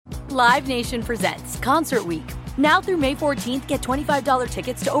Live Nation presents Concert Week. Now through May 14th, get $25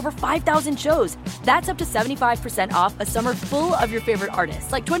 tickets to over 5,000 shows. That's up to 75% off a summer full of your favorite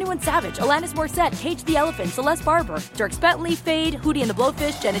artists like 21 Savage, Alanis Morissette, Cage the Elephant, Celeste Barber, Dierks Bentley, Fade, Hootie and the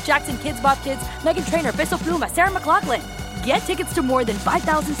Blowfish, Janet Jackson, Kids Bop Kids, Meghan Trainor, Peso Pluma, Sarah McLachlan. Get tickets to more than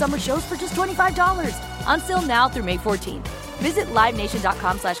 5,000 summer shows for just $25. Until now through May 14th. Visit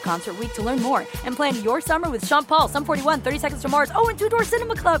LiveNation.com/Concert Week to learn more and plan your summer with Sean Paul, Sum 41, 30 Seconds to Mars, and Two Door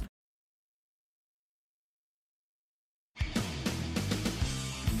Cinema Club.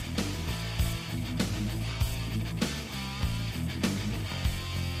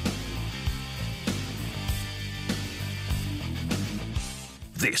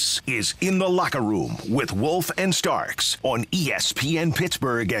 This is In the Locker Room with Wolf and Starks on ESPN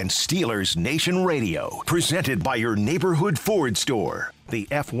Pittsburgh and Steelers Nation Radio. Presented by your neighborhood Ford store. The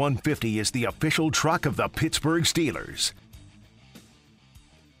F-150 is the official truck of the Pittsburgh Steelers.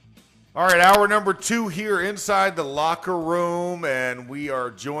 All right, hour number 2 here inside the locker room, and we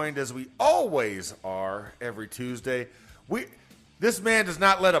are joined, as we always are every Tuesday. This man does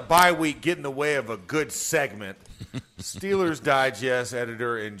not let a bye week get in the way of a good segment. Steelers Digest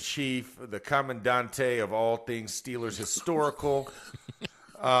editor-in-chief, the commandante of all things Steelers historical,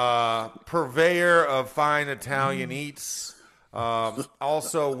 purveyor of fine Italian eats,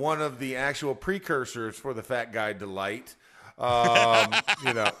 also one of the actual precursors for the Fat Guy Delight.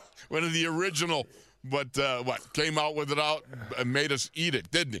 One of the original, but came out with it out and made us eat it,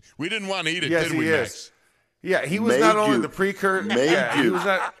 didn't he? We didn't want to eat it, yes, did we, Max? Yeah, he was not only the precursor. He was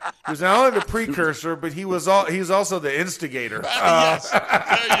not only the precursor, but he's also the instigator. Yes,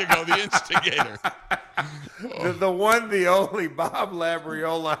 there you go, the instigator. The one, the only Bob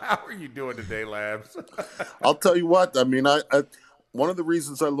Labriola. How are you doing today, Labs? I'll tell you what. I mean, I one of the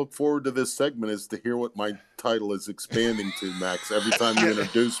reasons I look forward to this segment is to hear what my title is expanding to, Max. Every time you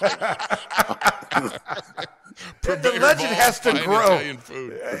introduce me. The legend has to grow.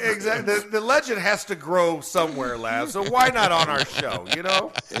 Exactly. The legend has to grow somewhere, Lab. So why not on our show? You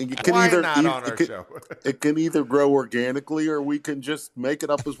know, It can either grow organically, or we can just make it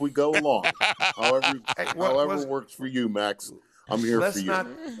up as we go along. However works for you, Max. I'm here for you.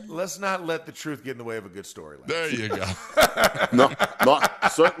 Let's not let the truth get in the way of a good story. Lab. There you go.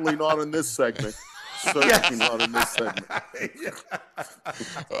 Certainly not in this segment. Certainly not in this segment.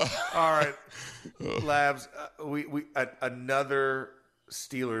 All right, Labs. We another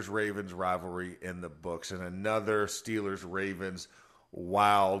Steelers-Ravens rivalry in the books, and another Steelers-Ravens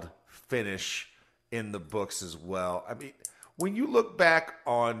wild finish in the books as well. I mean, when you look back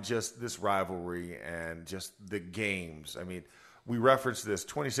on just this rivalry and just the games, I mean, we referenced this: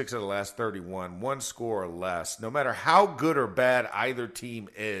 26 of the last 31, one score or less. No matter how good or bad either team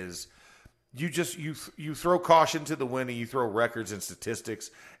is, you throw caution to the wind, and you throw records and statistics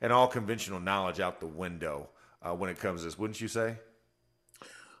and all conventional knowledge out the window when it comes to this, wouldn't you say?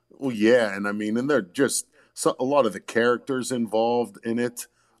 Well, yeah, and I mean, and they're just a lot of the characters involved in it.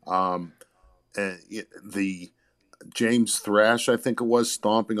 And the James Thrash, I think it was,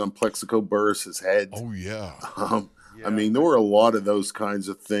 stomping on Plexico Burress's head. Oh yeah. I mean, there were a lot of those kinds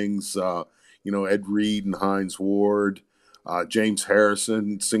of things. Ed Reed and Hines Ward. James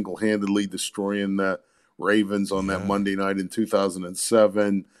Harrison single-handedly destroying the Ravens on that Monday night in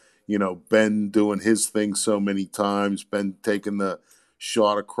 2007. Ben doing his thing so many times. Ben taking the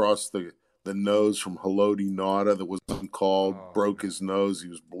shot across the nose from Haloti Ngata that was uncalled, broke his nose. He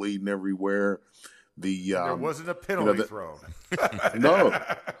was bleeding everywhere. There wasn't a penalty thrown. No,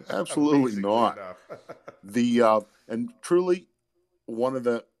 absolutely not. And truly one of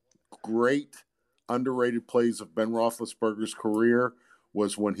the great underrated plays of Ben Roethlisberger's career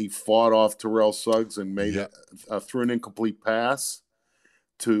was when he fought off Terrell Suggs and made threw an incomplete pass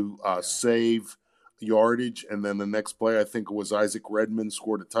to save yardage, and then the next play, I think it was Isaac Redmond,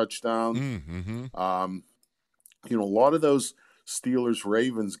 scored a touchdown. A lot of those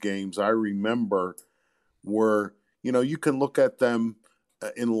Steelers-Ravens games I remember were, you can look at them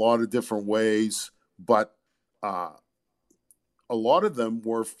in a lot of different ways, but a lot of them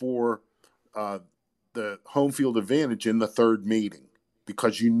were for the home field advantage in the third meeting,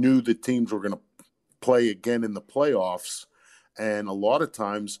 because you knew the teams were going to play again in the playoffs. And a lot of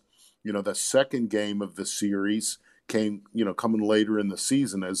times, the second game of the series came, coming later in the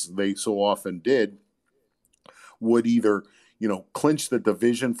season, as they so often did, would either, clinch the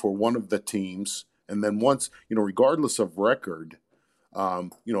division for one of the teams. And then once, regardless of record, a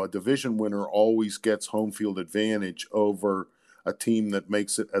division winner always gets home field advantage over a team that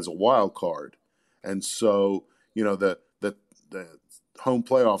makes it as a wild card. And so, the home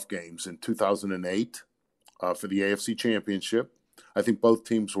playoff games in 2008 for the AFC Championship, I think both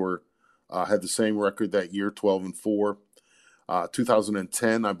teams were had the same record that year, 12-4.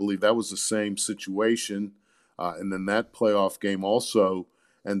 2010, I believe that was the same situation. And then that playoff game also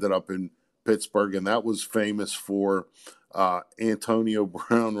ended up in Pittsburgh, and that was famous for Antonio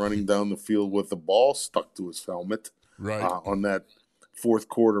Brown running down the field with the ball stuck to his helmet on that fourth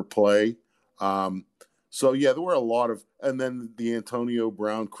quarter play. So, yeah, there were a lot of – and then the Antonio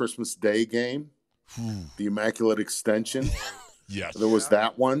Brown Christmas Day game, the Immaculate Extension. Yes. There was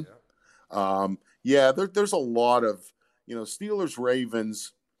that one. There's a lot of –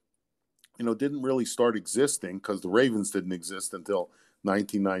 Steelers-Ravens, didn't really start existing because the Ravens didn't exist until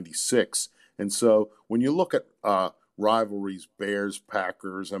 1996. And so when you look at rivalries, Bears,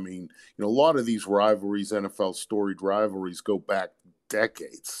 Packers, I mean, a lot of these rivalries, NFL storied rivalries, go back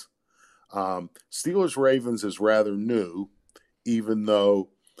decades. Steelers-Ravens is rather new, even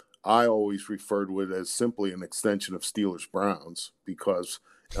though I always referred to it as simply an extension of Steelers-Browns because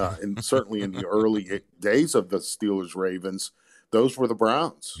certainly in the early days of the Steelers-Ravens, those were the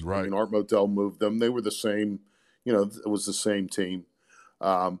Browns. Right. I mean, Art Modell moved them. They were the same, it was the same team.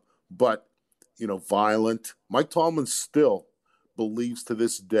 But, violent. Mike Tomlin still believes to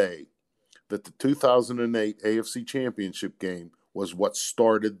this day that the 2008 AFC Championship game was what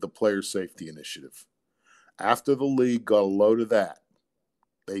started the player safety initiative. After the league got a load of that,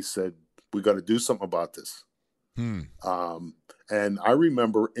 they said, we got to do something about this. And I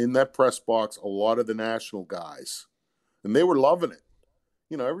remember in that press box, a lot of the national guys, and they were loving it.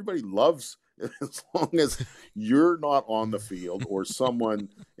 Everybody loves as long as you're not on the field or someone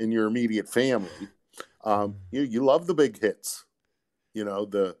in your immediate family. You love the big hits.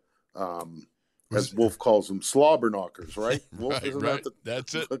 As Wolf calls them, slobber knockers, right? Wolf, right.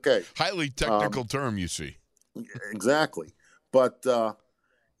 That's it. Okay. Highly technical term, you see. Exactly. But,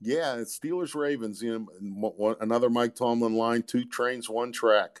 it's Steelers-Ravens, another Mike Tomlin line, 2 trains, 1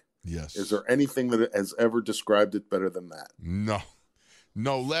 track. Yes. Is there anything that has ever described it better than that?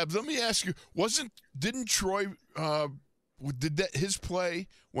 No, Labs, let me ask you, didn't Troy, his play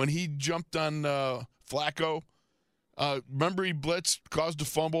when he jumped on Flacco, remember he blitzed, caused a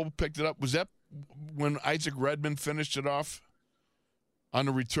fumble, picked it up, was that when Isaac Redman finished it off on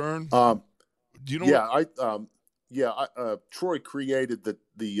the return? Do you know? Troy created the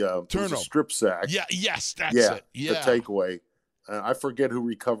strip sack. Yeah, yes, that's it. Yeah, the takeaway. I forget who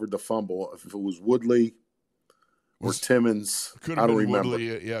recovered the fumble. If it was Woodley or Timmons, I don't remember. Woodley,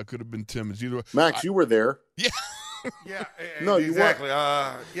 it could have been Timmons. Either way. Max, you were there. Yeah. Yeah, no, exactly.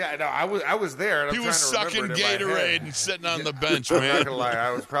 I was there. And he was sucking Gatorade and sitting on the bench, man. I'm not gonna lie, I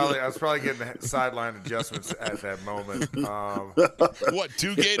was probably getting sideline adjustments at that moment. What,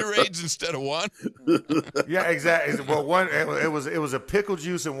 2 Gatorades instead of 1? Yeah, exactly. Well, it was a pickle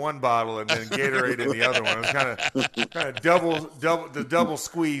juice in one bottle and then Gatorade in the other one. It was kind of double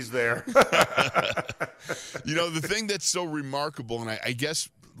squeeze there. The thing that's so remarkable, and I guess,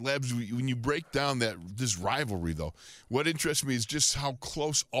 Labs, when you break down this rivalry, though, what interests me is just how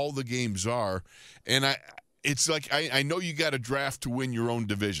close all the games are. And it's like I know you got to draft to win your own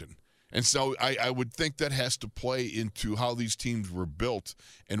division. And so I would think that has to play into how these teams were built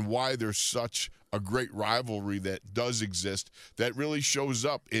and why there's such a great rivalry that does exist that really shows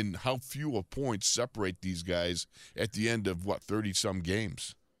up in how few points separate these guys at the end of, 30-some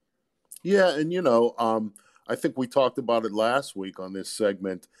games. Yeah, and, I think we talked about it last week on this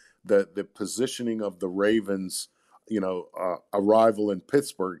segment, that the positioning of the Ravens, arrival in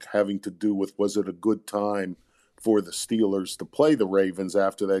Pittsburgh having to do with, was it a good time for the Steelers to play the Ravens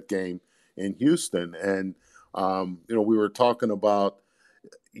after that game in Houston? And, we were talking about,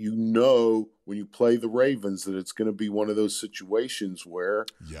 when you play the Ravens, that it's going to be one of those situations where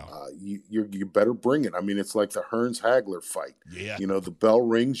you better bring it. I mean, it's like the Hearns-Hagler fight. Yeah. The bell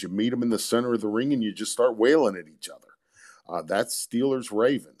rings, you meet them in the center of the ring, and you just start wailing at each other. That's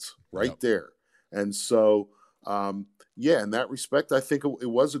Steelers-Ravens right there. And so, in that respect, I think it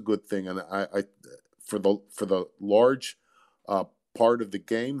was a good thing. And I for the large part of the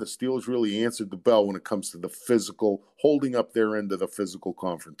game, the Steelers really answered the bell when it comes to the physical, holding up their end of the physical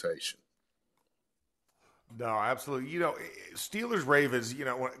confrontation. No, absolutely. Steelers-Ravens,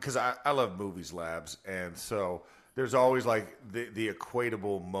 because I love movies, Labs, and so there's always like the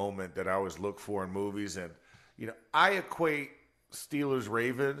equatable moment that I always look for in movies. And, I equate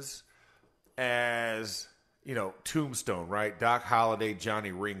Steelers-Ravens as, Tombstone, right? Doc Holliday,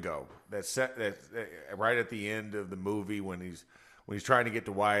 Johnny Ringo. That's right at the end of the movie when he's trying to get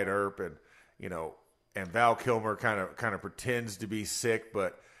to Wyatt Earp, and and Val Kilmer kind of pretends to be sick,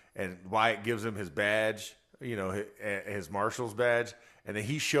 and Wyatt gives him his badge, his marshal's badge, and then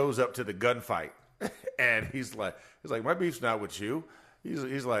he shows up to the gunfight And he's like, my beef's not with you.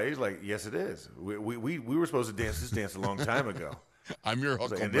 He's like, yes, it is. We were supposed to dance this dance a long time ago. I'm your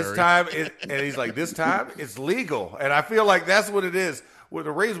Huckleberry. And this time, and he's like, this time it's legal. And I feel like that's what it is. With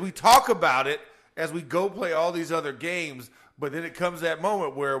the Rays, we talk about it as we go play all these other games, but then it comes that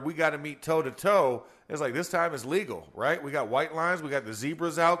moment where we got to meet toe to toe. It's like, this time it's legal, right? We got white lines. We got the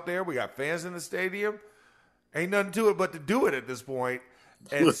zebras out there. We got fans in the stadium. Ain't nothing to it but to do it at this point.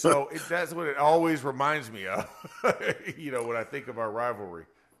 And so that's what it always reminds me of, when I think of our rivalry.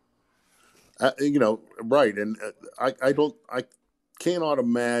 Right. And I cannot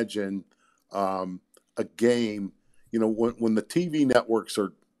imagine a game, when the TV networks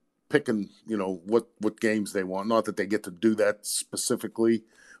are picking, what games they want. Not that they get to do that specifically,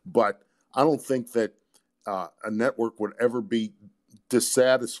 but I don't think that a network would ever be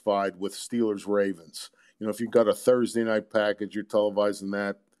dissatisfied with Steelers-Ravens. If you've got a Thursday night package, you're televising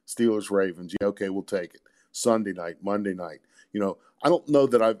that, Steelers-Ravens, yeah, okay, we'll take it. Sunday night, Monday night. I don't know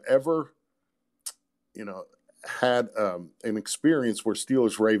that I've ever, had an experience where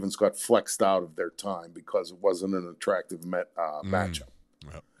Steelers-Ravens got flexed out of their time because it wasn't an attractive matchup.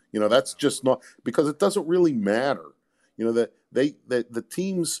 Yep. That's just not – because it doesn't really matter. That the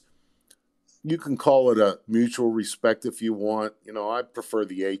teams – you can call it a mutual respect if you want. I prefer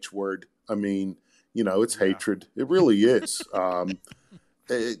the H word. I mean – it's hatred. It really is.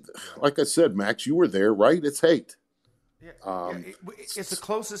 Like I said, Max, you were there, right? It's hate. Yeah, it's the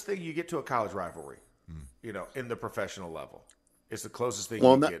closest thing you get to a college rivalry, in the professional level. It's the closest thing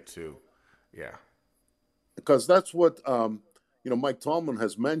get to. Yeah. Because that's what, Mike Tomlin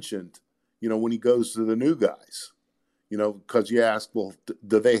has mentioned, when he goes to the new guys. Because you ask, well,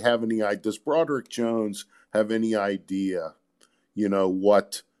 do they have any idea? Does Broderick Jones have any idea,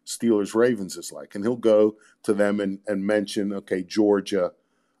 what Steelers-Ravens is like? And he'll go to them and mention, okay, Georgia,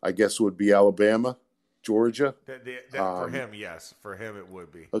 I guess it would be Alabama, Georgia. For him, yes. For him, it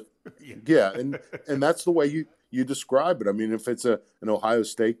would be. Yeah, and that's the way you describe it. I mean, if it's an Ohio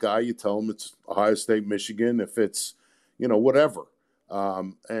State guy, you tell him it's Ohio State, Michigan. If it's, whatever.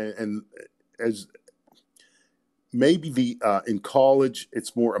 And as maybe in college,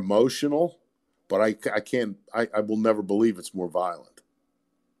 it's more emotional, but I will never believe it's more violent.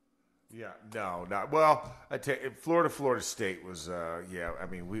 Yeah, no, not well. I tell you, Florida State was, I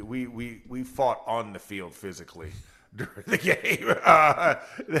mean, we fought on the field physically during the game, and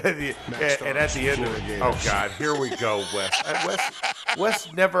at the end of it, oh God, here we go,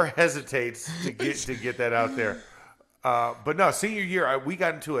 Wes never hesitates to get that out there. But no, senior year, we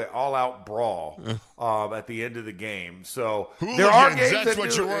got into an all-out brawl at the end of the game. So hooligans, there are games that's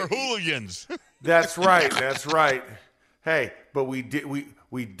what you were, hooligans. That's right. That's right. Hey, but we did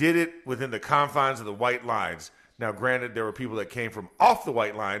it within the confines of the white lines. Now, granted, there were people that came from off the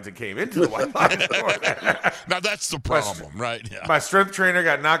white lines and came into the white lines. Now, that's the problem, right? Yeah. My strength trainer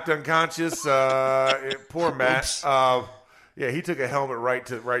got knocked unconscious. Poor Matt. Yeah, he took a helmet right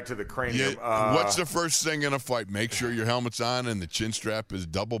to the cranium. What's the first thing in a fight? Make sure your helmet's on and the chin strap is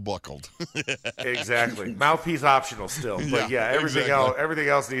double buckled. Exactly. Mouthpiece optional still, but everything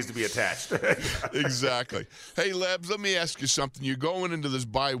else needs to be attached. Exactly. Hey, Labs, let me ask you something. You're going into this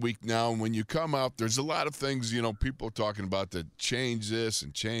bye week now, and when you come out, there's a lot of things people are talking about that change this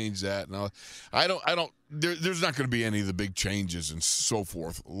and change that, and all. I don't. There's not going to be any of the big changes and so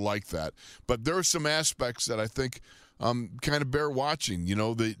forth like that, but there are some aspects that I think. Kind of bear watching,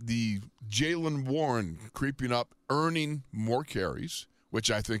 the Jaylen Warren creeping up, earning more carries,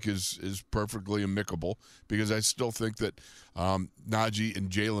 which I think is perfectly amicable because I still think that Najee and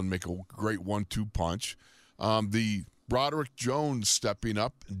Jaylen make a great 1-2 punch. The Broderick Jones stepping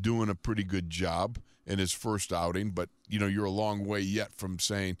up and doing a pretty good job in his first outing, but you're a long way yet from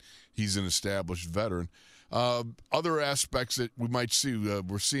saying he's an established veteran. Other aspects that we might see,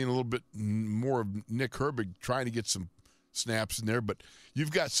 we're seeing a little bit more of Nick Herbig trying to get some snaps in there, but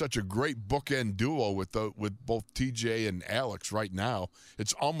you've got such a great bookend duo with both TJ and Alex right now.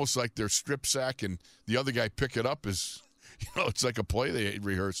 It's almost like they're strip sack and the other guy pick it up as, it's like a play they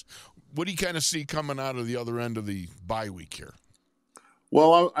rehearse. What do you kind of see coming out of the other end of the bye week here?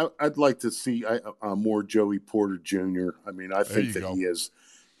 Well, I'd like to see more Joey Porter Jr. I mean, I think that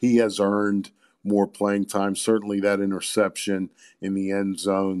he has earned more playing time. Certainly that interception in the end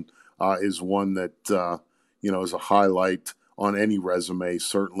zone is one that, is a highlight on any resume,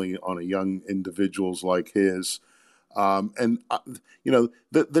 certainly on a young individual's like his.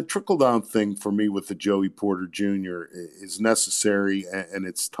 The trickle-down thing for me with the Joey Porter Jr. is necessary and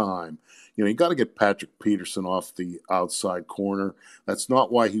it's time. You got to get Patrick Peterson off the outside corner. That's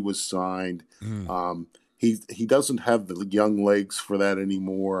not why he was signed. He doesn't have the young legs for that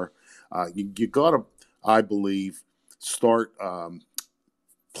anymore. You got to, I believe, start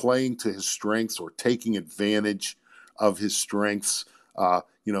playing to his strengths or taking advantage of his strengths.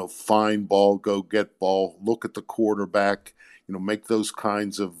 Find ball, go get ball, look at the quarterback, make those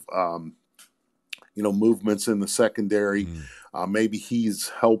kinds of, movements in the secondary. Maybe he's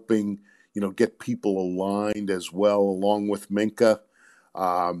helping, get people aligned as well, along with Minka.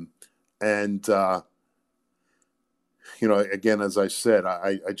 Again, as I said,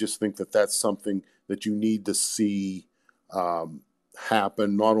 I just think that that's something that you need to see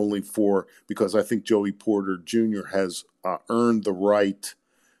happen, not only because I think Joey Porter Jr. has earned the right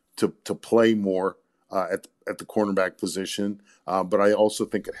to play more at the cornerback position, but I also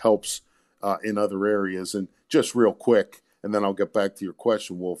think it helps in other areas. And just real quick, and then I'll get back to your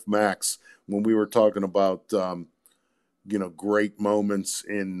question, Wolf. Max, when we were talking about great moments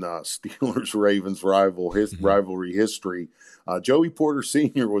in Steelers-Ravens rivalry history, Joey Porter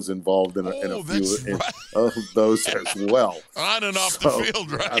Sr. was involved in a few of those as well. On and off the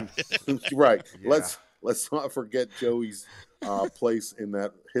field, right? Right. Yeah. Let's not forget Joey's place in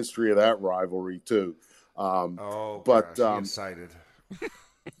that history of that rivalry too. But excited.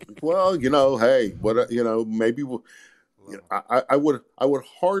 Well, hey, maybe I would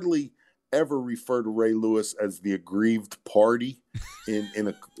hardly ever refer to Ray Lewis as the aggrieved party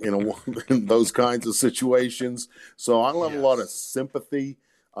in those kinds of situations. So I don't have a lot of sympathy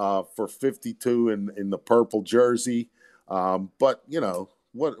for 52 in the purple jersey. But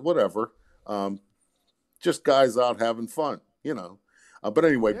whatever. Just guys out having fun, But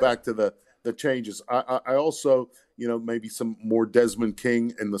anyway, back to the changes. I also, maybe some more Desmond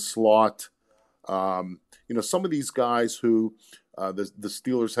King in the slot. Some of these guys who the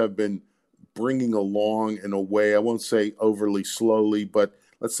Steelers have been bringing along in a way, I won't say overly slowly, but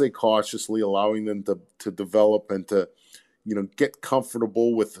let's say cautiously, allowing them to develop and to, get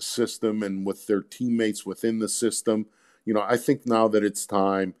comfortable with the system and with their teammates within the system. I think now that it's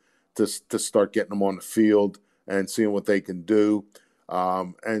time to start getting them on the field and seeing what they can do.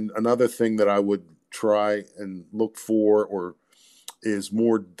 And another thing that I would try and look for is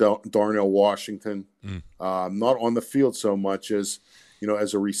more Darnell Washington, not on the field so much as,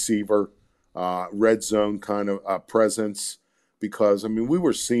 as a receiver, red zone kind of presence, because, we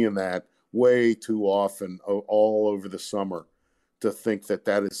were seeing that way too often all over the summer to think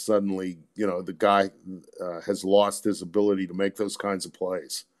that is suddenly, the guy has lost his ability to make those kinds of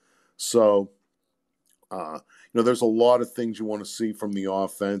plays. So, there's a lot of things you want to see from the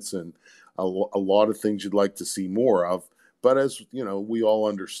offense and a lot of things you'd like to see more of. But as, we all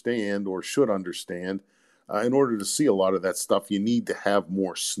understand or should understand, in order to see a lot of that stuff, you need to have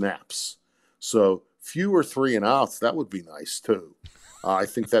more snaps. So fewer 3-and-outs, that would be nice too. I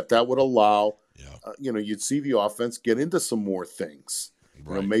think that would allow, you'd see the offense get into some more things.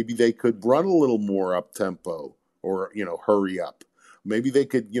 Right. Maybe they could run a little more up-tempo or, hurry up. Maybe they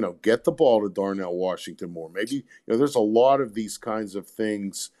could, get the ball to Darnell Washington more. Maybe, there's a lot of these kinds of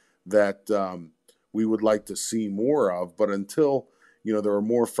things that we would like to see more of. But until, there are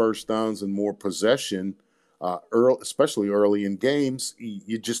more first downs and more possession, especially early in games,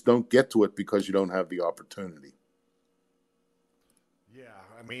 you just don't get to it because you don't have the opportunity. Yeah,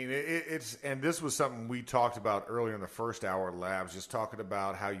 it's and this was something we talked about earlier in the first hour of Labs, just talking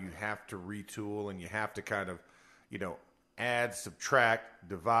about how you have to retool and you have to kind of, add, subtract,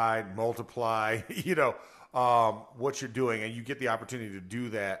 divide, multiply, what you're doing. And you get the opportunity to do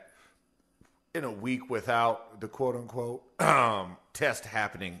that in a week without the quote unquote test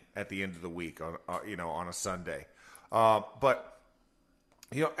happening at the end of the week on a Sunday. But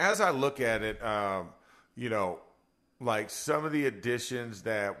as I look at it, like some of the additions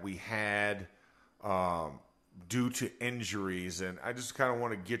that we had due to injuries, and I just kind of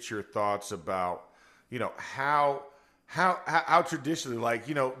want to get your thoughts about, how traditionally,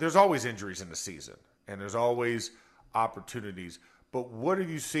 there's always injuries in the season and there's always opportunities. But what have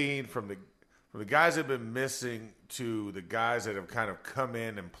you seen from the guys that have been missing to the guys that have kind of come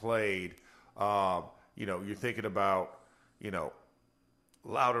in and played? You're thinking about,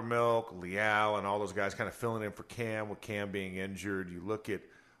 Loudermilk, Leal, and all those guys kind of filling in for Cam with Cam being injured. You look at,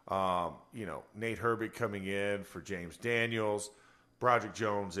 Nate Herbig coming in for James Daniels, Broderick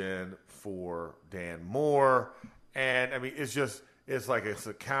Jones in for Dan Moore. And, it's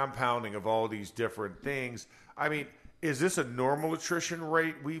a compounding of all these different things. Is this a normal attrition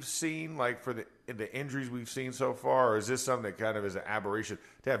rate we've seen, for the injuries we've seen so far? Or is this something that kind of is an aberration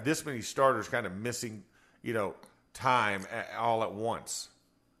to have this many starters kind of missing, time all at once?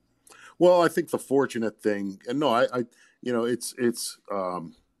 Well, I think the fortunate thing, and no, it's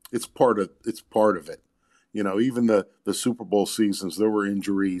part of it. Even the Super Bowl seasons, there were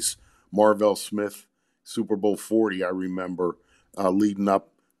injuries, Marvell Smith, Super Bowl 40, I remember leading up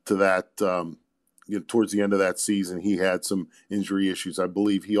to that, towards the end of that season, he had some injury issues. I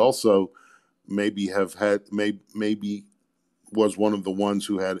believe he also maybe was one of the ones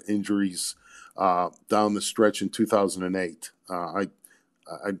who had injuries down the stretch in 2008. I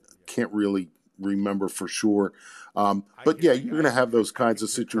can't really remember for sure. But you're going to have those kinds of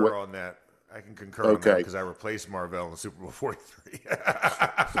situations. On that. I can concur on that because I replaced Marvell in the Super Bowl 43.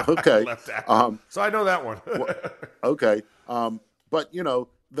 Okay. Left out. So I know that one. Okay. But,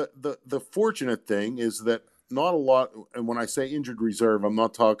 the fortunate thing is that not a lot, and when I say injured reserve, I'm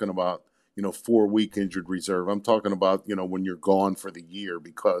not talking about, 4-week injured reserve. I'm talking about, when you're gone for the year,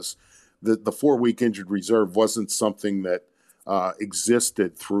 because the 4-week injured reserve wasn't something that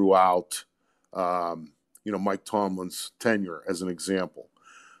existed throughout, Mike Tomlin's tenure, as an example.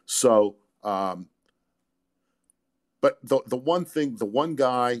 So, but the one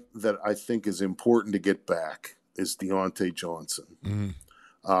guy that I think is important to get back is Deontay Johnson. Mm-hmm.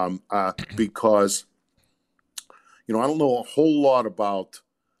 Because, I don't know a whole lot about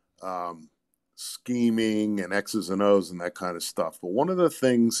scheming and X's and O's and that kind of stuff. But one of the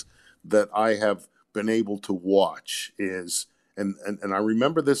things that I have been able to watch is, and I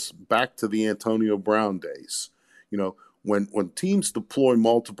remember this back to the Antonio Brown days, when teams deploy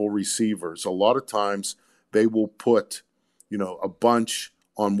multiple receivers, a lot of times they will put, a bunch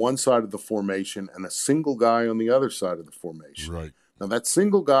on one side of the formation and a single guy on the other side of the formation. Right. Now, that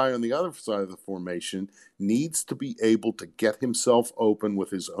single guy on the other side of the formation needs to be able to get himself open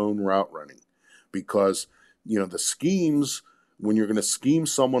with his own route running, because, the schemes, when you're going to scheme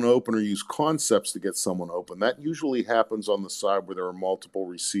someone open or use concepts to get someone open, that usually happens on the side where there are multiple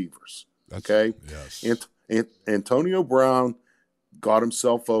receivers. Okay? Yes. Antonio Brown got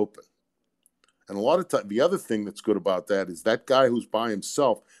himself open. And a lot of time, the other thing that's good about that is that guy who's by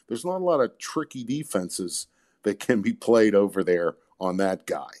himself, there's not a lot of tricky defenses that can be played over there on that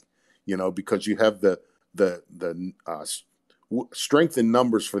guy, because you have the strength in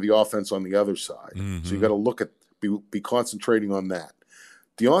numbers for the offense on the other side. Mm-hmm. So you got to look at, be concentrating on that.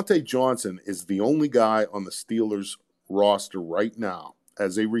 Deontay Johnson is the only guy on the Steelers roster right now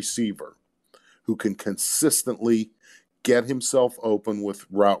as a receiver who can consistently get himself open with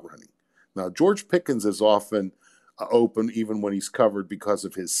route running. Now, George Pickens is often open even when he's covered because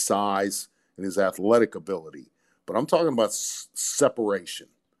of his size and his athletic ability. But I'm talking about separation,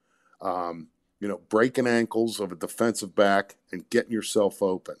 breaking ankles of a defensive back and getting yourself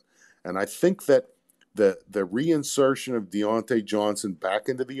open. And I think that the reinsertion of Deontay Johnson back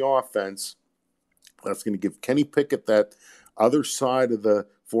into the offense, that's going to give Kenny Pickett that other side of the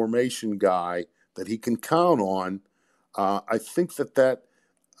formation guy that he can count on. I think that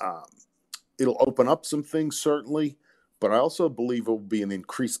it'll open up some things, certainly, but I also believe it will be an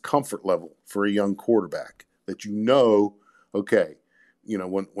increased comfort level for a young quarterback that okay,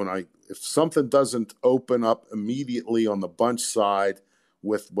 if something doesn't open up immediately on the bunch side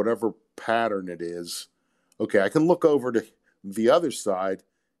with whatever pattern it is, okay, I can look over to the other side,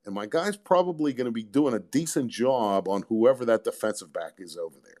 and my guy's probably going to be doing a decent job on whoever that defensive back is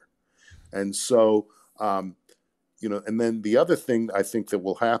over there. And so, and then the other thing I think that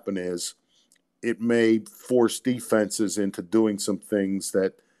will happen is it may force defenses into doing some things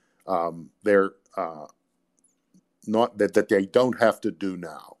that they're not that they don't have to do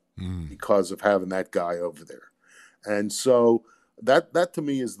now because of having that guy over there. And so that to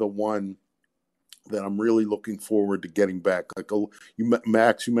me is the one that I'm really looking forward to getting back. Like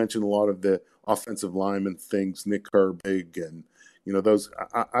Max, you mentioned a lot of the offensive lineman things, Nick Herbig, and those.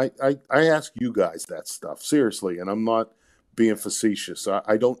 I ask you guys that stuff seriously, and I'm not being facetious.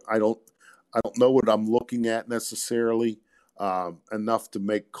 I don't know what I'm looking at necessarily enough to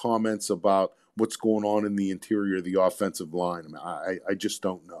make comments about what's going on in the interior of the offensive line. I just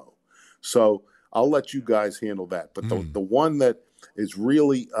don't know. So I'll let you guys handle that. But the one that is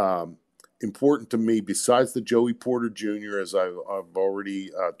really important to me, besides the Joey Porter Jr., as I've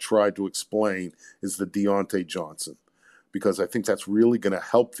already tried to explain, is the Deontay Johnson. Because I think that's really going to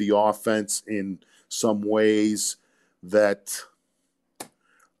help the offense in some ways that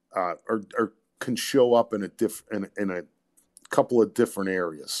can show up in a couple of different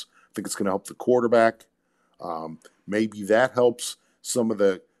areas. I think it's going to help the quarterback. Maybe that helps some of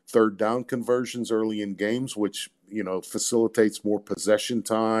the third down conversions early in games, which facilitates more possession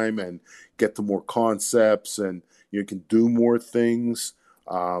time and get to more concepts, and you can do more things.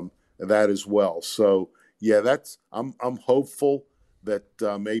 That as well. So yeah, I'm hopeful that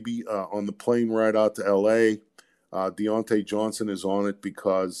maybe on the plane ride out to L.A., Deontay Johnson is on it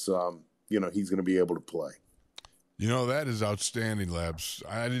because he's going to be able to play. You know, that is outstanding, Labs.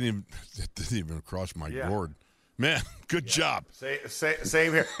 That didn't even cross my board. Man, good job.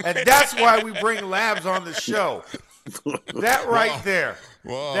 Same here. And that's why we bring Labs on the show. That right there.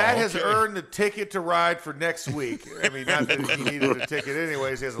 Whoa, that has earned the ticket to ride for next week. I mean, not that he needed a ticket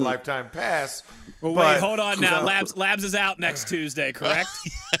anyways. He has a lifetime pass. Well, wait, hold on now. Labs is out next Tuesday, correct?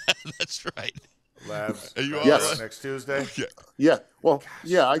 That's right. Labs are you yes. next Tuesday? Okay. Yeah. Well,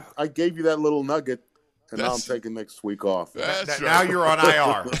 yeah, I gave you that little nugget, and now I'm taking next week off. Now you're on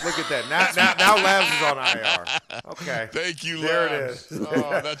IR. Look at that. Now Labs is on IR. Okay. Thank you, there Labs. It is.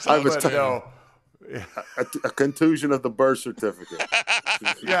 Oh, that's a contusion of the birth certificate.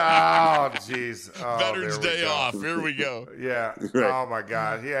 Yeah. Oh, jeez. Oh, Veterans Day off. Here we go. Yeah. Right. Oh my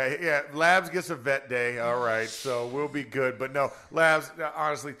God. Yeah. Labs gets a vet day. All right. So we'll be good. But no, Labs.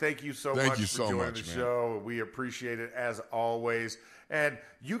 Honestly, thank you so much for joining the show. We appreciate it as always. And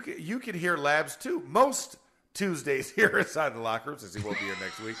you can hear Labs too most Tuesdays here inside the locker room, since he won't be here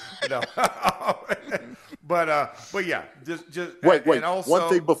next week. No. But yeah, just wait. And also, one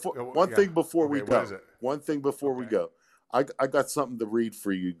thing before we go. What is it? One thing before we go. I got something to read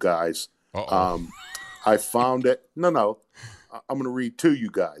for you guys. Uh-oh. I found it. No. I'm going to read to you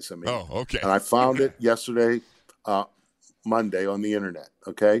guys. I mean. Oh, okay. And I found it yesterday, Monday on the internet.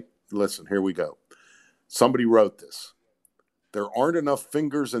 Okay, listen. Here we go. Somebody wrote this. There aren't enough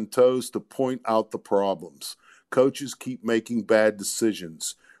fingers and toes to point out the problems. Coaches keep making bad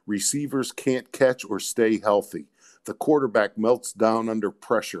decisions. Receivers can't catch or stay healthy. The quarterback melts down under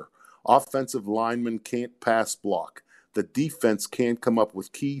pressure. Offensive linemen can't pass block. The defense can't come up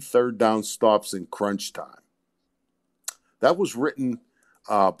with key third down stops in crunch time. That was written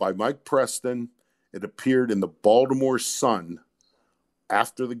by Mike Preston. It appeared in the Baltimore Sun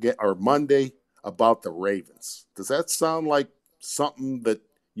after the game, or Monday, about the Ravens. Does that sound like something that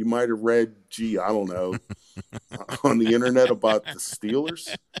you might have read, I don't know, on the internet about the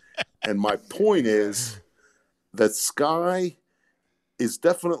Steelers? And my point is that sky is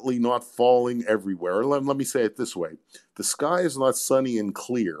definitely not falling everywhere. Let me say it this way. The sky is not sunny and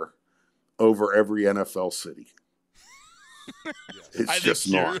clear over every NFL city. It's just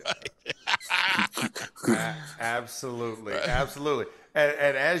not. Right. Absolutely.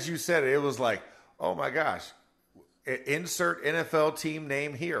 And as you said, it was like, oh my gosh, insert NFL team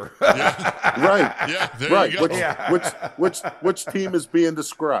name here. Right. Yeah. There you go. Which team is being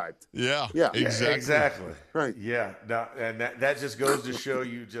described? Yeah. Exactly. Right. Yeah. No, and that just goes to show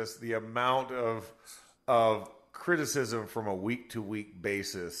you just the amount of criticism from a week to week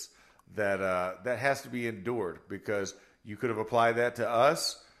basis that has to be endured, because you could have applied that to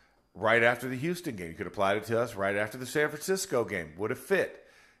us right after the Houston game. You could have applied it to us right after the San Francisco game. Would have fit.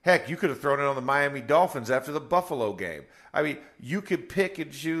 Heck, you could have thrown it on the Miami Dolphins after the Buffalo game. I mean, you could pick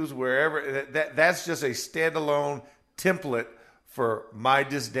and choose wherever. That's just a standalone template for my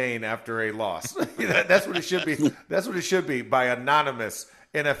disdain after a loss. That's what it should be. That's what it should be by anonymous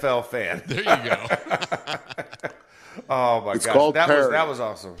NFL fan. There you go. Oh my gosh, that was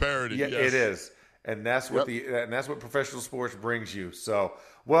awesome. Parody. Yeah, yes. It is, and that's what that's what professional sports brings you. So,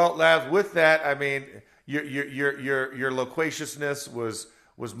 well, Labs, with that, I mean, your loquaciousness was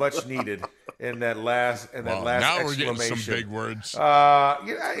much needed in that last now exclamation. We're getting some big words.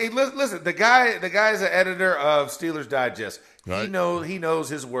 Hey, listen, the guy's an editor of Steelers Digest. Right. He knows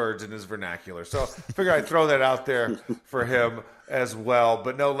his words and his vernacular. So I figure I'd throw that out there for him as well.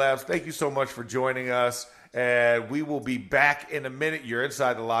 But no, Labs, thank you so much for joining us. And we will be back in a minute. You're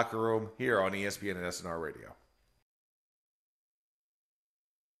inside the locker room here on ESPN and SNR Radio.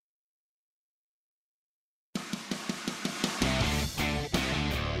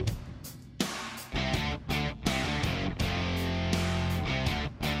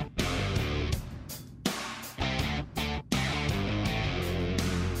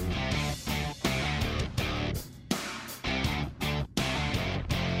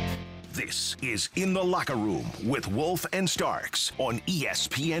 This is In the Locker Room with Wolf and Starks on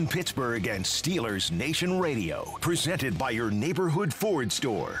ESPN Pittsburgh and Steelers Nation Radio. Presented by your neighborhood Ford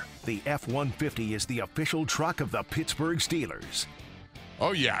store. The F-150 is the official truck of the Pittsburgh Steelers.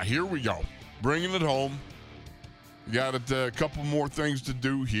 Oh, yeah, here we go. Bringing it home. We got a couple more things to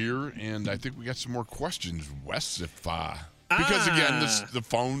do here, and I think we got some more questions, Wes, because, again, the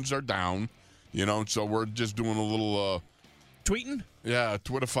phones are down, so we're just doing a little tweeting? Yeah,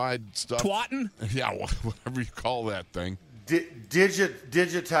 Twitterfied stuff. Twatting? Yeah, whatever you call that thing.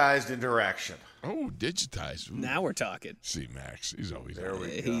 Digitized interaction. Oh, digitized. Ooh. Now we're talking. See, Max, he's always there.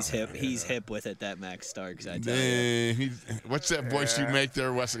 He's hip. Yeah. He's hip with it. That Max Starks, I tell you. What's that voice you make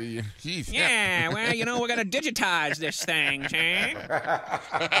there, Wesley? Yeah, well, we're gonna digitize this thing, Shane.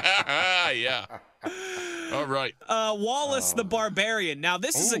 Yeah. All right. Wallace the Barbarian. Now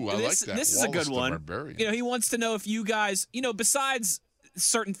this is I like that. this is a Wallace good the one. Barbarian. He wants to know if you guys, besides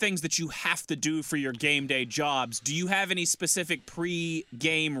certain things that you have to do for your game day jobs, do you have any specific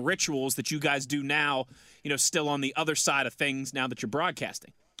pre-game rituals that you guys do now, still on the other side of things now that you're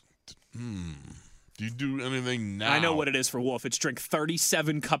broadcasting? Do you do anything now? I know what it is for Wolf. It's drink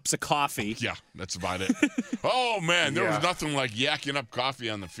 37 cups of coffee. Yeah, that's about it. Oh, man, there was nothing like yakking up coffee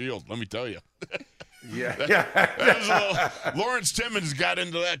on the field, let me tell you. Lawrence Timmons got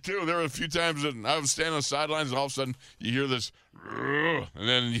into that, too. There were a few times that I was standing on the sidelines, and all of a sudden you hear this, and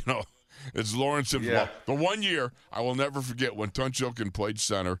then, it's Lawrence Timmons. Yeah. Well, the one year, I will never forget when Tunchilkin played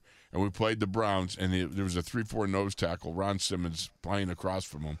center, and we played the Browns, and there was a 3-4 nose tackle, Ron Simmons, playing across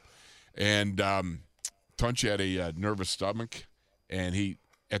from him. And Tunch had a nervous stomach, and he,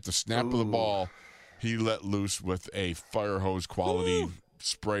 at the snap of the ball, he let loose with a fire hose quality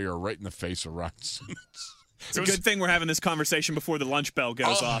sprayer right in the face of Ron Simmons. It's a good thing we're having this conversation before the lunch bell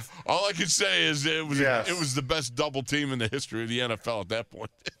goes off. All I can say is it was the best double team in the history of the NFL at that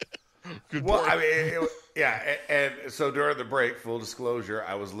point. Good well, point. I mean, and so during the break, full disclosure,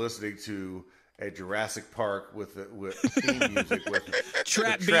 I was listening to a Jurassic Park with theme music with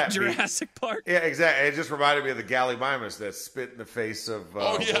Trap beat Jurassic Park. Yeah, exactly. It just reminded me of the Gallimimus that spit in the face of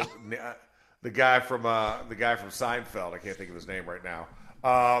the guy from Seinfeld. I can't think of his name right now.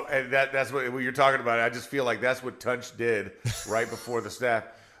 And that's what you're talking about. I just feel like that's what Tunch did right before the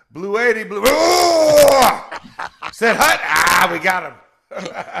snap. Blue 80, blue. Said hut. We got him.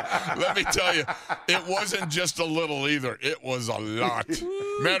 Let me tell you, it wasn't just a little either. It was a lot.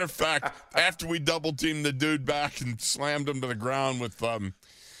 Matter of fact, after we double-teamed the dude back and slammed him to the ground with a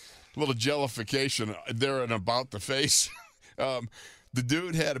little jellification there and about the face, the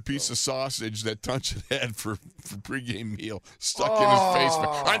dude had a piece of sausage that Tunch had for pregame meal stuck in his face.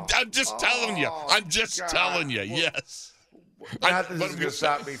 I'm just telling you. I'm just telling you. Yes. Not that this is going to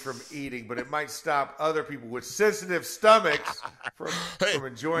stop me from eating, but it might stop other people with sensitive stomachs from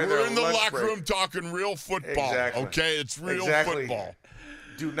enjoying their lunch break. We're in the locker room talking real football, okay? It's real football.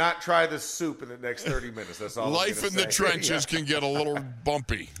 Do not try the soup in the next 30 minutes. That's all Life in the trenches can get a little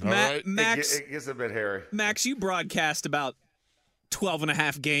bumpy, all right? Max, it gets a bit hairy. Max, you broadcast about 12 and a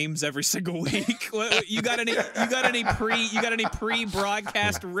half games every single week. You got any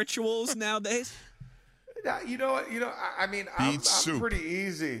pre-broadcast rituals nowadays? You know what? I mean, I'm pretty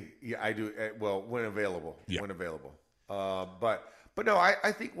easy. Yeah, I do. Well, when available. Yeah. When available. But no,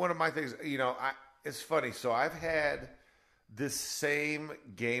 I think one of my things, it's funny. So I've had this same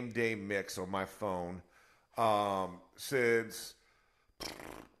game day mix on my phone since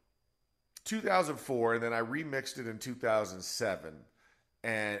 2004, and then I remixed it in 2007,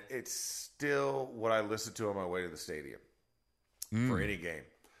 and it's still what I listen to on my way to the stadium for any game.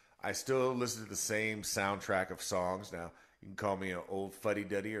 I still listen to the same soundtrack of songs. Now, you can call me an old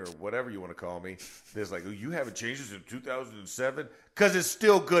fuddy-duddy or whatever you want to call me. There's like, you haven't changed this in 2007? Because it's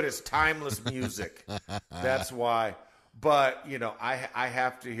still good. It's timeless music. That's why. But, I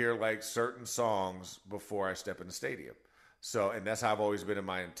have to hear like certain songs before I step in the stadium. So, and that's how I've always been in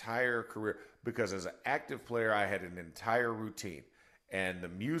my entire career. Because as an active player, I had an entire routine. And the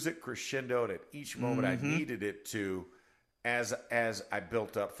music crescendoed at each moment I needed it to as I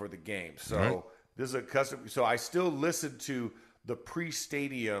built up for the game. So this is a custom. So I still listen to the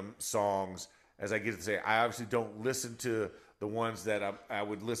pre-stadium songs as I get to say. I obviously don't listen to the ones that I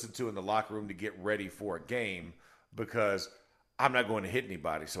would listen to in the locker room to get ready for a game because I'm not going to hit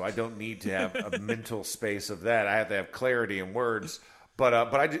anybody. So I don't need to have a mental space of that. I have to have clarity in words. But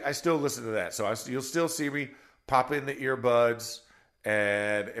I still listen to that. So you'll still see me pop in the earbuds.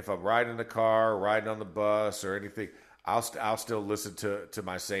 And if I'm riding in the car, or riding on the bus or anything, I'll still listen to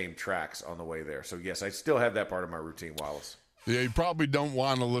my same tracks on the way there. So, yes, I still have that part of my routine, Wallace. Yeah, you probably don't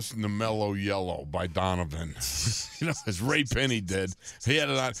want to listen to Mellow Yellow by Donovan, as Ray Penny did. He had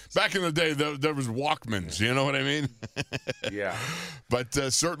it on. Back in the day, there was Walkmans, you know what I mean? Yeah. But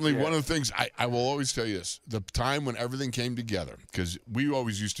certainly one of the things, I will always tell you this, the time when everything came together, because we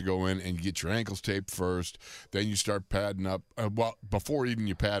always used to go in and get your ankles taped first, then you start padding up. Before even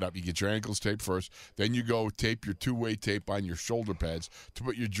you pad up, you get your ankles taped first, then you go tape your two-way tape on your shoulder pads to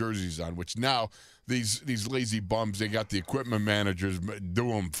put your jerseys on, which now – These lazy bums, they got the equipment managers do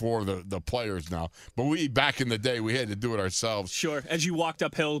them for the players now. But back in the day, we had to do it ourselves. Sure, as you walked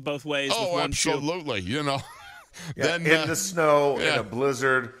uphill both ways with one shoe. Absolutely, Then, in the snow, in a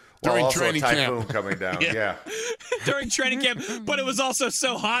blizzard, during also training a typhoon camp coming down. Yeah. During training camp, but it was also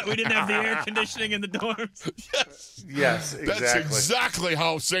so hot we didn't have the air conditioning in the dorms. Yes, exactly. That's exactly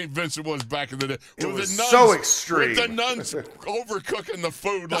how St. Vincent was back in the day. It was so extreme. With the nuns overcooking the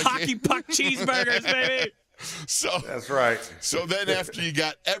food. The hockey puck cheeseburgers, baby. So that's right. So then after you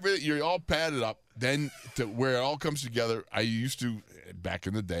got everything, you're all padded up, then to where it all comes together, I used to, back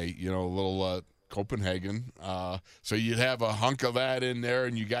in the day, a little Copenhagen. So you'd have a hunk of that in there,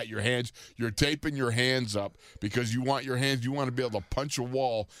 and you got your hands. You're taping your hands up because you want to be able to punch a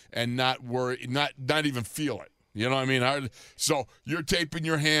wall and not worry, not even feel it. You know what I mean? So you're taping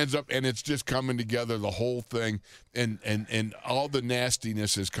your hands up, and it's just coming together, the whole thing, and all the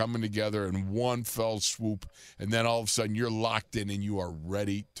nastiness is coming together in one fell swoop, and then all of a sudden you're locked in and you are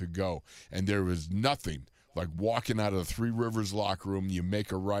ready to go. And there is nothing like walking out of the Three Rivers locker room. You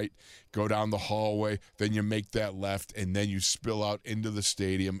make a right, go down the hallway, then you make that left, and then you spill out into the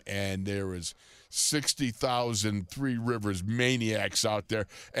stadium, and there is 60,000 Three Rivers maniacs out there.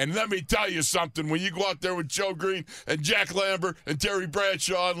 And let me tell you something, when you go out there with Joe Green and Jack Lambert and Terry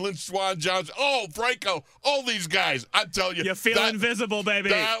Bradshaw and Lynn Swan Johnson, Franco, all these guys, I tell you. You feel invisible, baby.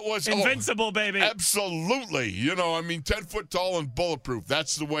 That was invincible, baby. Absolutely. 10 foot tall and bulletproof.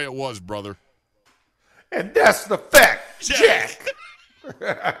 That's the way it was, brother. And that's the fact, Jack.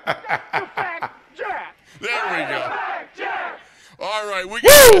 There we go. All right, we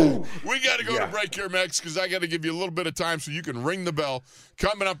got to go to break here, Max, because I got to give you a little bit of time so you can ring the bell.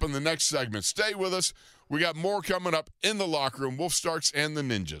 Coming up in the next segment. Stay with us. We got more coming up in the locker room. Wolf Starks and the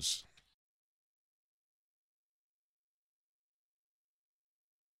Ninjas.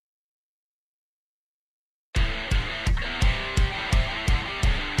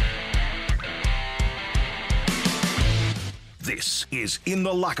 This is In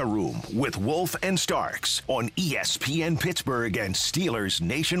the Locker Room with Wolf and Starks on ESPN Pittsburgh and Steelers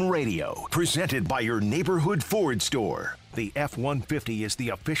Nation Radio. Presented by your neighborhood Ford store. The F-150 is the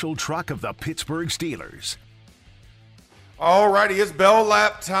official truck of the Pittsburgh Steelers. All righty, it's bell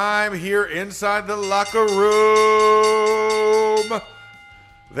lap time here inside the locker room.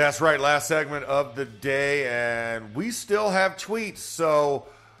 That's right, last segment of the day, and we still have tweets, so...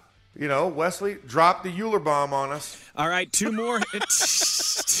 Wesley, drop the Euler bomb on us. All right, two more.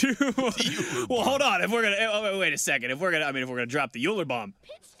 Well, hold on. If we're gonna wait a second. If we're gonna drop the Euler bomb.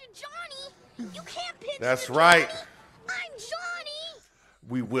 Pitch to Johnny. You can't pitch. That's to right. Johnny. I'm Johnny.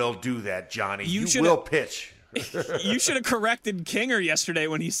 We will do that, Johnny. You should will pitch. You should have corrected Kinger yesterday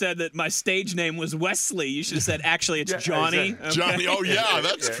when he said that my stage name was Wesley. You should have said, actually, it's Johnny. Okay. Johnny. Oh yeah,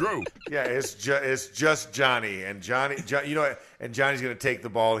 that's true. Yeah, it's just Johnny, and Johnny. And Johnny's going to take the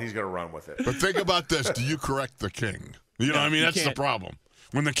ball and he's going to run with it. But think about this: do you correct the king? That's the problem.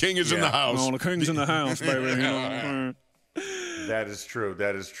 When the king is in the house. Oh, the king's in the house, baby. That is true.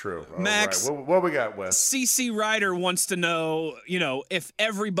 Max, all right. What we got, Wes? CC Ryder wants to know, if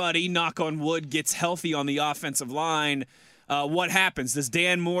everybody, knock on wood, gets healthy on the offensive line, what happens? Does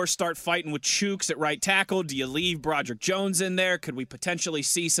Dan Moore start fighting with Chooks at right tackle? Do you leave Broderick Jones in there? Could we potentially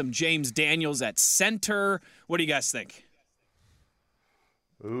see some James Daniels at center? What do you guys think?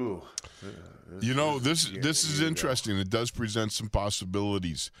 Ooh. This is interesting. It does present some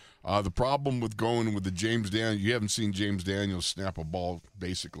possibilities. The problem with going with the James Daniels, you haven't seen James Daniels snap a ball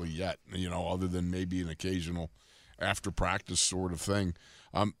basically yet, other than maybe an occasional after practice sort of thing.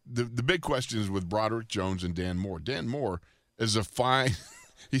 The big question is with Broderick Jones and Dan Moore. Dan Moore is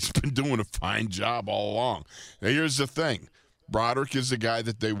he's been doing a fine job all along. Now, here's the thing. Broderick is the guy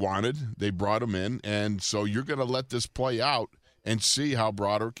that they wanted. They brought him in, and so you're going to let this play out and see how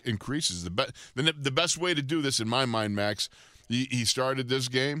Broderick increases. The best way to do this, in my mind, Max, he started this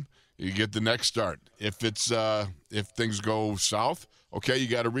game, you get the next start. If things go south, okay, you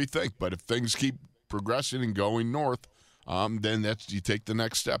got to rethink. But if things keep progressing and going north, then you take the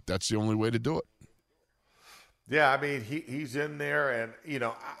next step. That's the only way to do it. Yeah, he's in there, and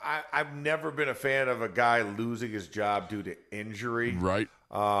I've never been a fan of a guy losing his job due to injury, right?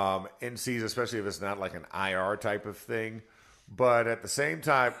 In season, especially if it's not like an IR type of thing. But at the same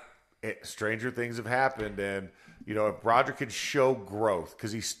time, stranger things have happened, and if Broderick can show growth,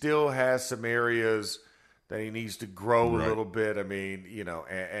 because he still has some areas that he needs to grow a little bit.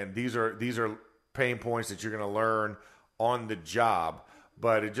 And these are pain points that you're going to learn on the job.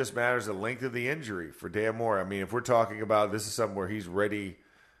 But it just matters the length of the injury for Dan Moore. If we're talking about this is something where he's ready,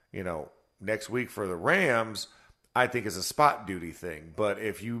 next week for the Rams, I think it's a spot duty thing. But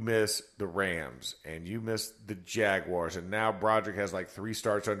if you miss the Rams and you miss the Jaguars, and now Broderick has like 3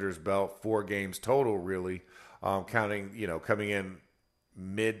 starts under his belt, 4 games total, really, counting, coming in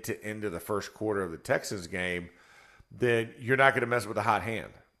mid to end of the first quarter of the Texans game, then you're not going to mess with a hot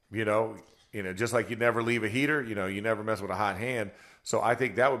hand. Just like you never leave a heater, you never mess with a hot hand. So I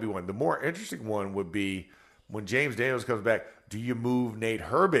think that would be one. The more interesting one would be when James Daniels comes back, do you move Nate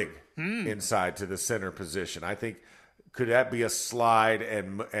Herbig inside to the center position? I think could that be a slide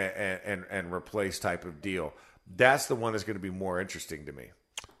and replace type of deal? That's the one that's going to be more interesting to me.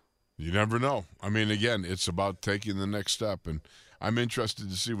 You never know. I mean, again, it's about taking the next step, and I'm interested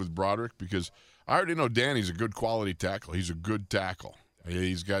to see with Broderick because I already know Danny's a good quality tackle. He's a good tackle.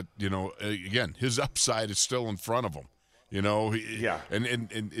 He's got, again, his upside is still in front of him. And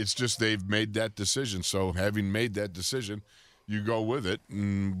it's just they've made that decision. So having made that decision, you go with it,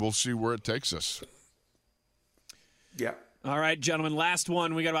 and we'll see where it takes us. Yeah. All right, gentlemen, last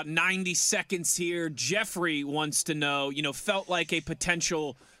one. We got about 90 seconds here. Jeffrey wants to know, felt like a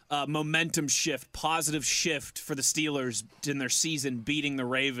potential momentum shift, positive shift for the Steelers in their season beating the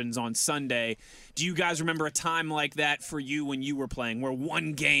Ravens on Sunday. Do you guys remember a time like that for you when you were playing, where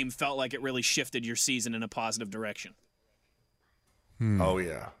one game felt like it really shifted your season in a positive direction? Oh,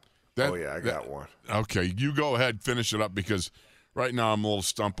 yeah. I got one. Okay, you go ahead, finish it up, because right now I'm a little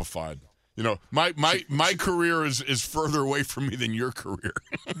stumpified. My career is further away from me than your career.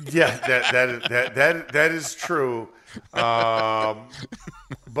 Yeah, that is true.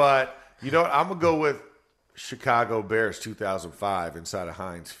 But you know what? I'm gonna go with Chicago Bears 2005 inside of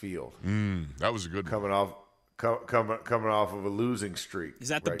Heinz Field. That was a good one. Coming off of a losing streak. Is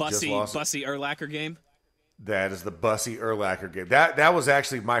that the Bussy Urlacher game? That is the Bussy Urlacher game. That was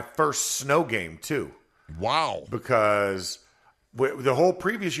actually my first snow game too. Wow! Because the whole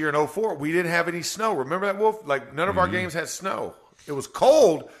previous year in 2004, we didn't have any snow. Remember that, Wolf? Like, none of our games had snow. It was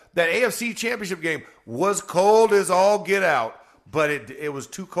cold. That AFC Championship game was cold as all get out, but it was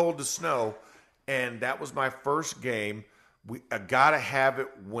too cold to snow. And that was my first game. I got to have it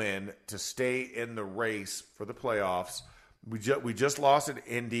win to stay in the race for the playoffs. We just lost at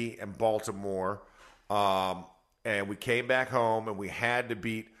Indy and Baltimore, and we came back home, and we had to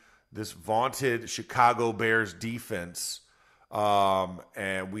beat this vaunted Chicago Bears defense.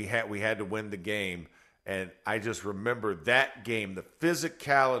 And we had to win the game. And I just remember that game, the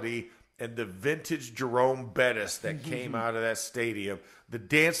physicality and the vintage Jerome Bettis that came out of that stadium, the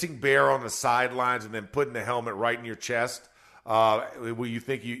dancing bear on the sidelines and then putting the helmet right in your chest, where you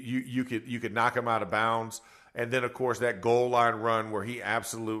think you could knock him out of bounds. And then, of course, that goal line run where he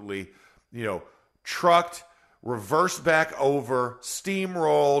absolutely, trucked, reversed back over,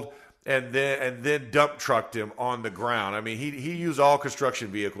 steamrolled, and then dump trucked him on the ground. I mean, he used all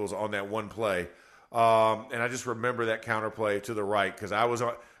construction vehicles on that one play, and I just remember that counterplay to the right because I was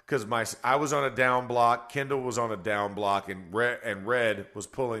on a down block, Kendall was on a down block, and Red was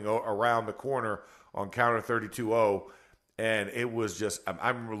pulling around the corner on counter 32-0, and it was just I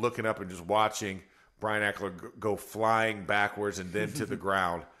remember looking up and just watching Brian Eckler go flying backwards and then to the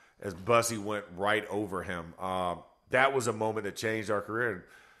ground as Bussy went right over him. That was a moment that changed our career.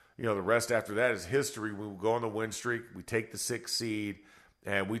 The rest after that is history. We go on the win streak. We take the 6th seed,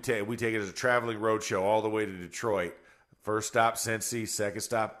 and we take it as a traveling roadshow all the way to Detroit. First stop, Cincy. Second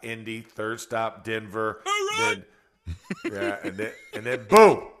stop, Indy. Third stop, Denver. Right. And then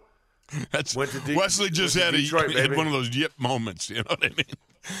boom. Wesley just had one of those yip moments. You know what I mean?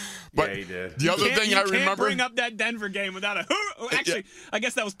 But yeah, he did. The other thing I remember. You can't bring up that Denver game without a. Actually, I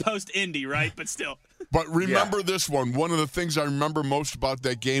guess that was post Indy, right? But still. But remember this one. One of the things I remember most about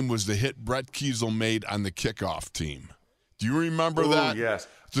that game was the hit Brett Kiesel made on the kickoff team. Do you remember that? Yes.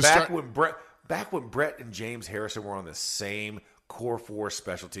 Back when Brett and James Harrison were on the same core 4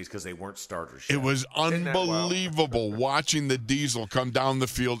 specialties because they weren't starters yet. It was unbelievable watching the Diesel come down the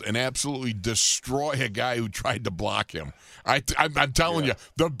field and absolutely destroy a guy who tried to block him. I'm telling you,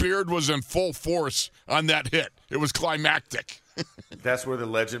 the beard was in full force on that hit. It was climactic. That's where the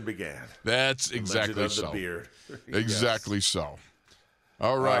legend began. That's exactly so. The beard. Exactly so.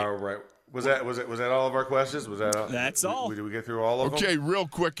 All right. All right. Was that all of our questions? Was that all? That's all. Did we get through all of them? Okay, real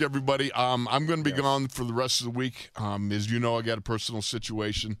quick, everybody. I'm going to be gone for the rest of the week. As you know, I got a personal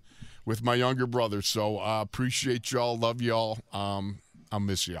situation with my younger brother, so appreciate y'all, love y'all. I'll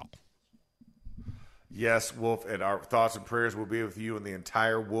miss y'all. Yes, Wolf, and our thoughts and prayers will be with you and the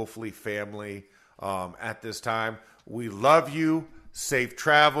entire Wolfley family at this time. We love you. Safe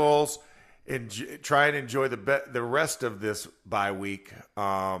travels. Try and enjoy the rest of this bye week,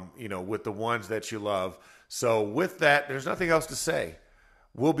 with the ones that you love. So with that, there's nothing else to say.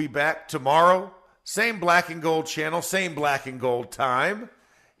 We'll be back tomorrow. Same black and gold channel, same black and gold time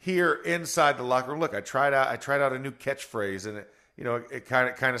here inside the locker room. Look, I tried out a new catchphrase, and it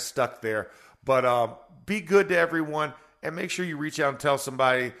kind of stuck there. But be good to everyone, and make sure you reach out and tell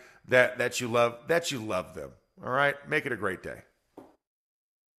somebody that you love them. All right, make it a great day.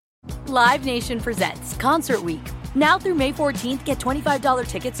 Live Nation presents Concert Week. Now through May 14th, get $25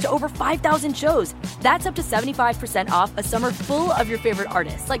 tickets to over 5,000 shows. That's up to 75% off a summer full of your favorite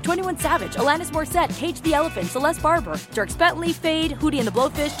artists like 21 Savage, Alanis Morissette, Cage the Elephant, Celeste Barber, Dierks Bentley, Fade, Hootie and the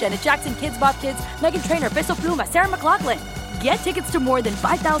Blowfish, Janet Jackson, Kids Bop Kids, Meghan Trainor, Peso Pluma, Sarah McLachlan. Get tickets to more than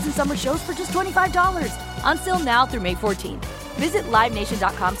 5,000 summer shows for just $25. Until now through May 14th. Visit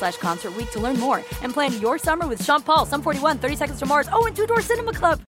livenation.com/Concert Week to learn more and plan your summer with Sean Paul, Sum 41, 30 Seconds to Mars, and Two Door Cinema Club.